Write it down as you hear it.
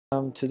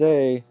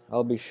Today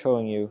I'll be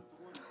showing you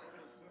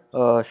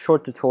a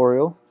short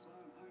tutorial,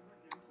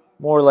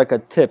 more like a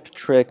tip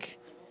trick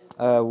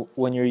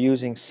when you're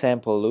using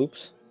sample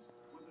loops.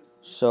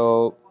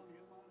 So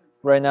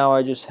right now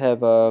I just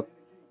have a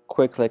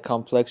quick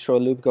complex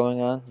short loop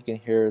going on. You can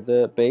hear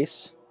the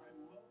bass.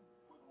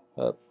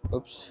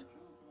 Oops.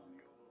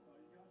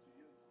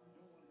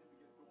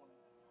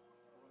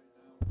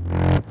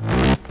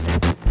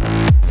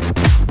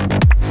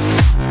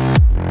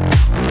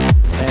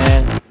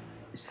 And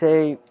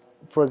say,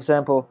 for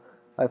example,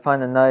 I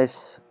find a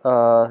nice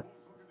a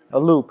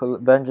loop, a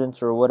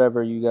vengeance or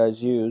whatever you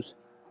guys use,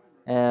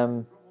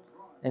 and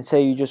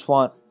say you just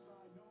want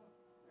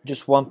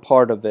just one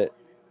part of it.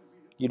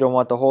 You don't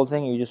want the whole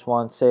thing, you just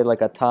want, say,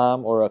 like a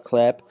tom or a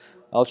clap.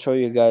 I'll show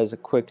you guys a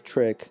quick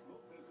trick.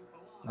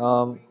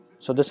 So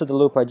this is the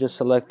loop I just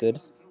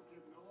selected.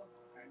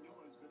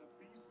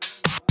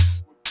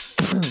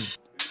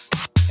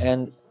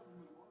 And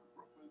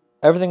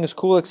everything is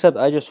cool except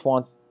I just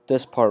want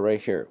this part right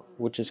here,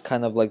 which is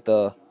kind of like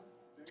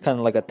it's kind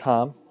of like a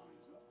tom.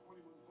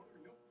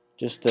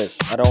 Just this.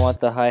 I don't want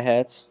the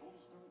hi-hats.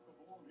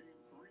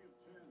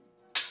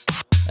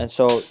 And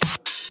so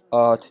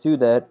to do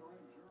that,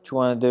 what you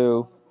want to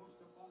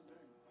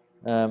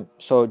do,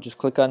 so just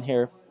click on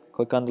here,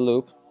 click on the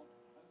loop,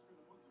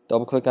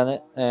 double click on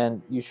it,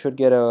 and you should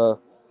get a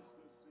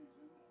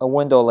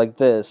window like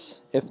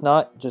this. If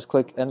not, just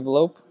click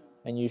envelope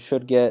and you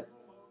should get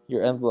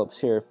your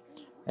envelopes here.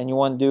 And you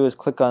want to do is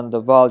click on the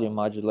volume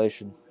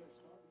modulation.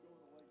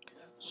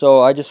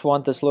 So I just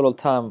want this little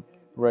tom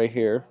right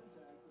here.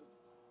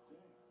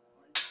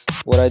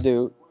 What I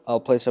do, I'll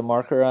place a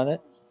marker on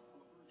it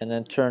and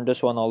then turn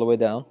this one all the way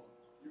down.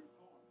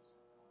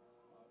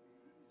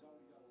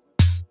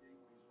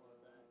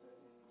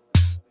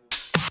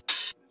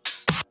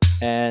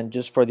 And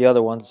just for the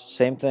other ones,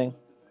 same thing.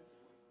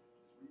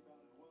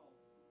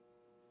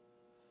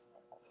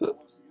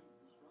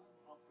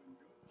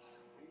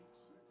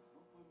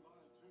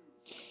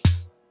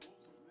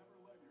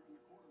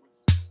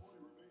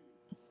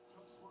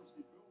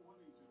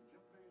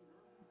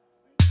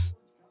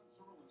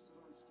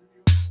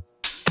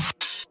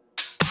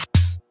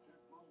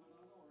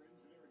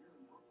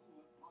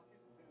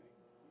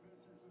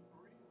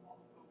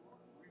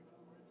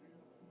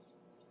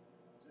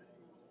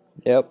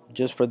 Yep,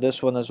 just for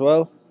this one as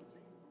well.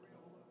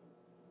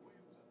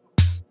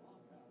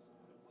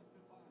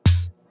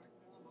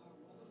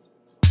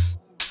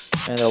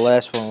 And the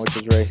last one, which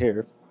is right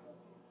here.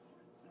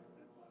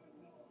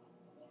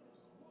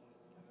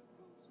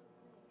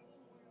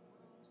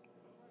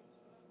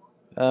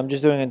 I'm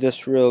just doing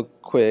this real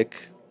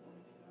quick,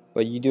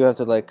 but you do have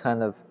to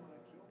kind of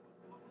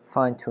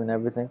fine-tune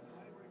everything.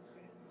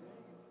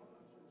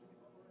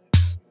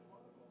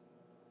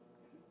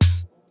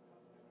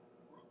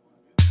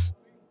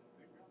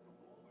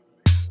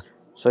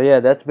 So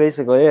yeah, that's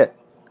basically it.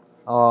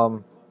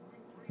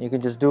 You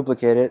can just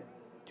duplicate it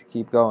to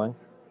keep going.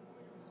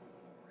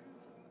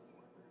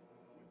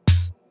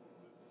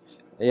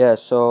 Yeah,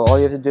 so all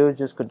you have to do is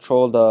just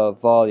control the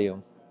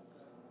volume.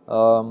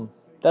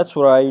 That's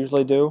what I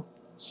usually do.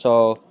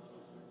 So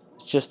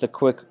it's just a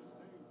quick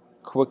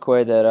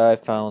way that I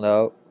found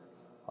out.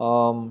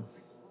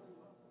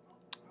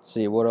 Let's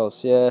see what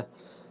else. Yeah.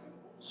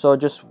 So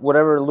just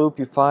whatever loop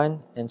you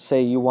find, and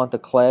say you want the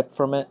clap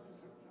from it,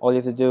 all you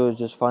have to do is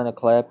just find a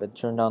clap and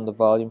turn down the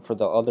volume for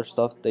the other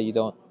stuff that you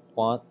don't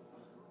want.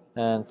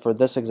 And for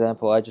this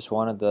example, I just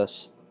wanted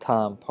this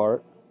tom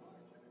part,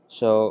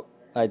 so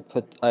I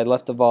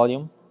left the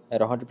volume at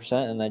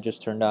 100% and I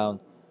just turned down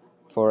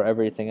for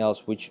everything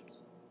else, which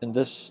in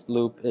this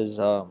loop is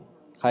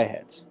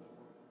hi-hats.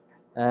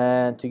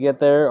 And to get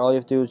there, all you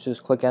have to do is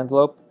just click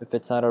envelope if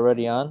it's not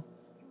already on,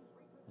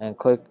 and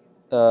click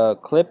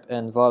clip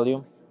and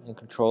volume and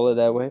control it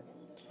that way.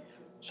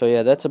 So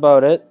yeah, that's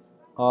about it.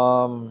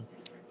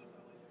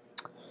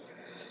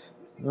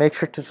 Make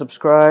sure to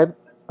subscribe,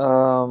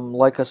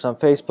 like us on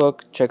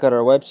Facebook, check out our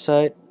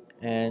website,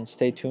 and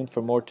stay tuned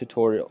for more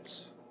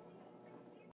tutorials.